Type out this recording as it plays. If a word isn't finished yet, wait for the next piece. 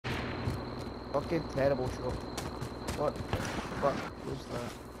Fucking terrible shot. What the fuck was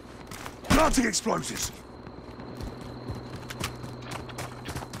that? Planting explosives!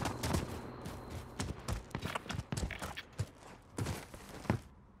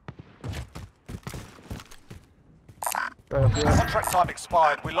 Right up here. Contract time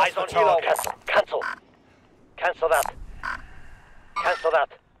expired. We lost the target. Cancel. Cancel that. Cancel that.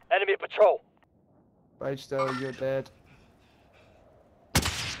 Enemy patrol. Right still, you're dead.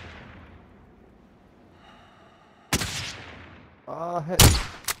 Ah, hit.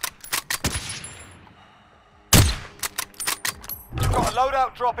 Got a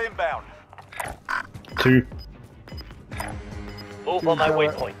loadout drop inbound. 2. Move on my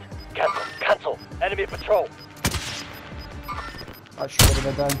waypoint. Cancel. Cancel. Enemy patrol. That should have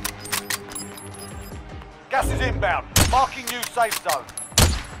been down. Gas is inbound. Marking new safe zone.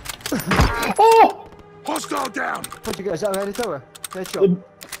 Oh! Hostile down! What'd you get? Is that behind the tower? Headshot.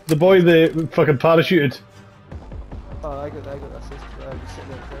 The boy that fucking parachuted. Oh, I got assist. Just sit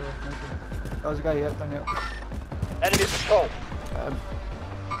there. That was a guy here, down here. Enemy patrol. Right,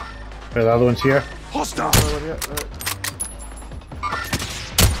 the other one's here. Hostile! Over here. Right.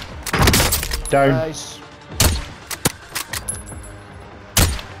 Down. Nice.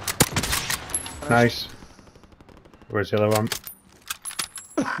 Nice. Where's the other one?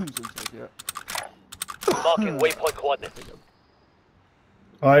 He's inside here. Marking waypoint coordinates.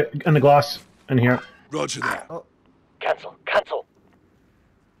 Alright, in the glass. In here. Roger that. Oh, Cancel. Cancel.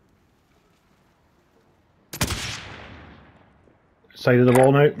 Side of the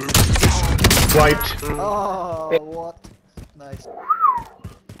wall now. Wiped. oh what? Nice.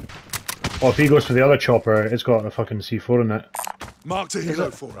 Oh, if he goes for the other chopper, it's got a fucking C4 in it. Marked a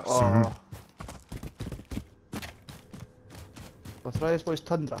helo for us. Oh. I'll try this boy's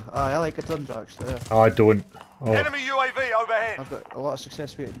Tundra. I like a Tundra actually. Yeah. Oh, I don't. Oh. Enemy UAV overhead. I've got a lot of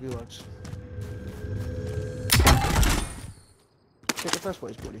success with it in Gulags. Take the first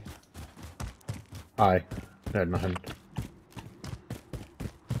boy's body. Aye. No, nothing.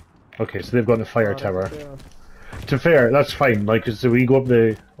 Okay, so they've got the fire tower. Yeah. To be fair, that's fine. Like, so we go up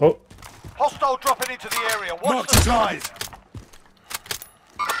the. Oh, Hostile dropping into the area. Watch Marked the a target. skies.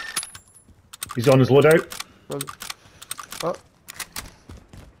 he's on his loadout. Oh,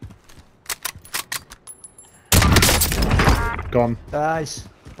 Gone. nice.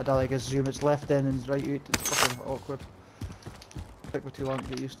 I don't like his zoom. It's left in and it's right out. It's fucking awkward. Took me too long to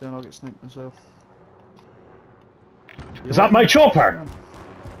get used to and I'll get sniped myself. Is that my chopper?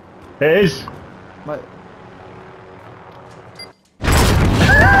 It is. My...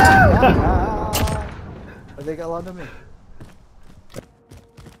 Are they gonna land on me?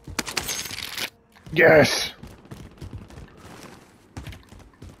 Yes.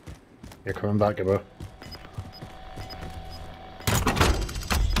 You're coming back, Gibbo.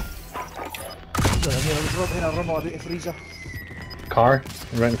 I'll run all the freezer. Car,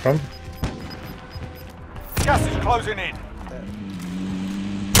 right in front. Gas is closing in.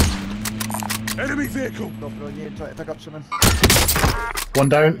 Enemy vehicle! Go for you and try to pick up something. One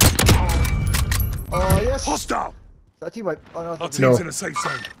down. Oh yes! Is Hostile! that a team wipe? Oh no, Our that's team's No. in a safe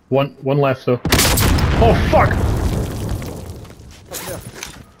zone. One left though. Oh fuck! up there.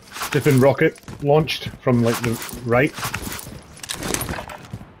 They've been rocket launched from like the right.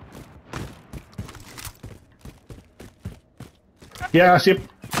 Yeah, I see him.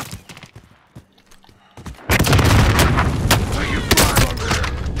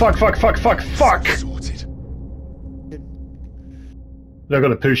 Fuck! Sorted. They're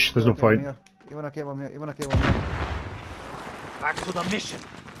gonna push. There's no point. You wanna kill him here? You wanna kill him here? Back to the mission.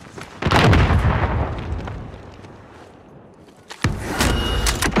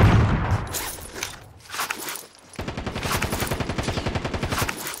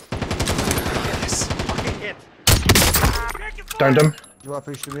 Yes. Fucking hit. Downed him. You wanna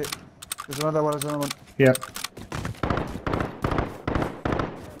push the bit? There's another one. There's another one. Yeah.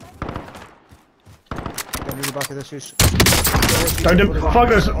 Get me the back of this house. Downed him. Fuck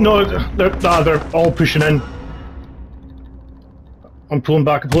this. No, they're all pushing in. I'm pulling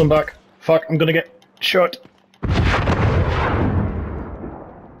back. Fuck! I'm gonna get shot.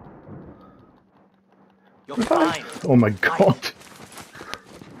 You're fine. Oh my god.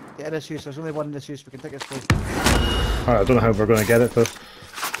 Get in this house. There's only one in this house. We can take this place. Alright, I don't know how we're gonna get it though.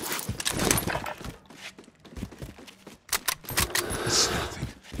 It's nothing.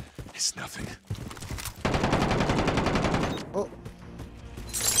 It's nothing. Oh,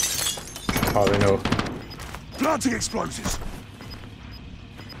 Oh, they know. Planting explosives!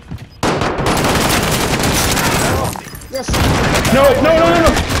 yes! No!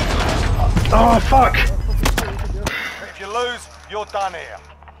 Oh fuck! If you lose, you're done here.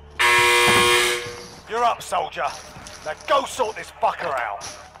 You're up, soldier. Now go sort this fucker out.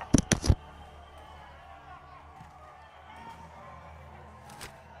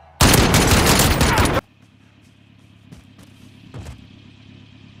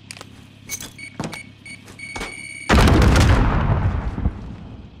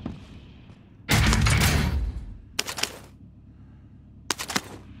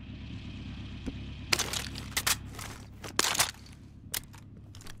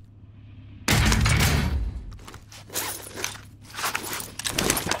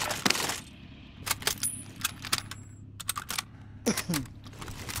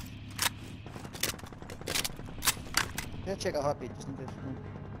 Yeah, check a heartbeat just in case.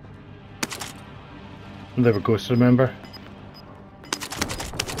 There we go, so remember.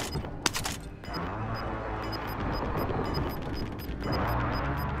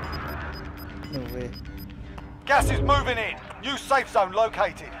 No way. Gas is moving in. New safe zone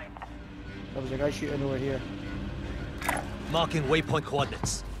located. There was a guy shooting over here. Marking waypoint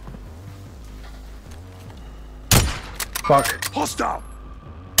coordinates. Fuck. Hostile!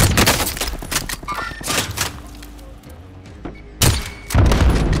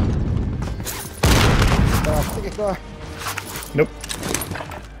 Take a car. Nope.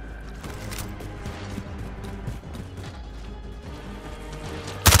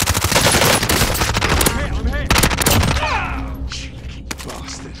 Cheeky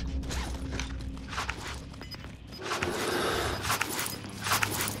bastard.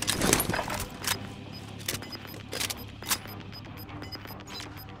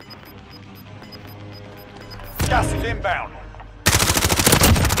 Gas is inbound.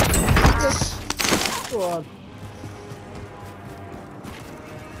 Yes! Go on.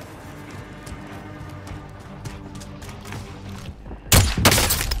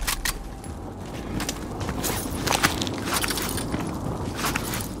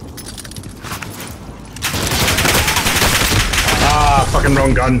 Ah, fucking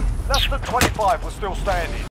wrong gun. Less than 25 was still standing.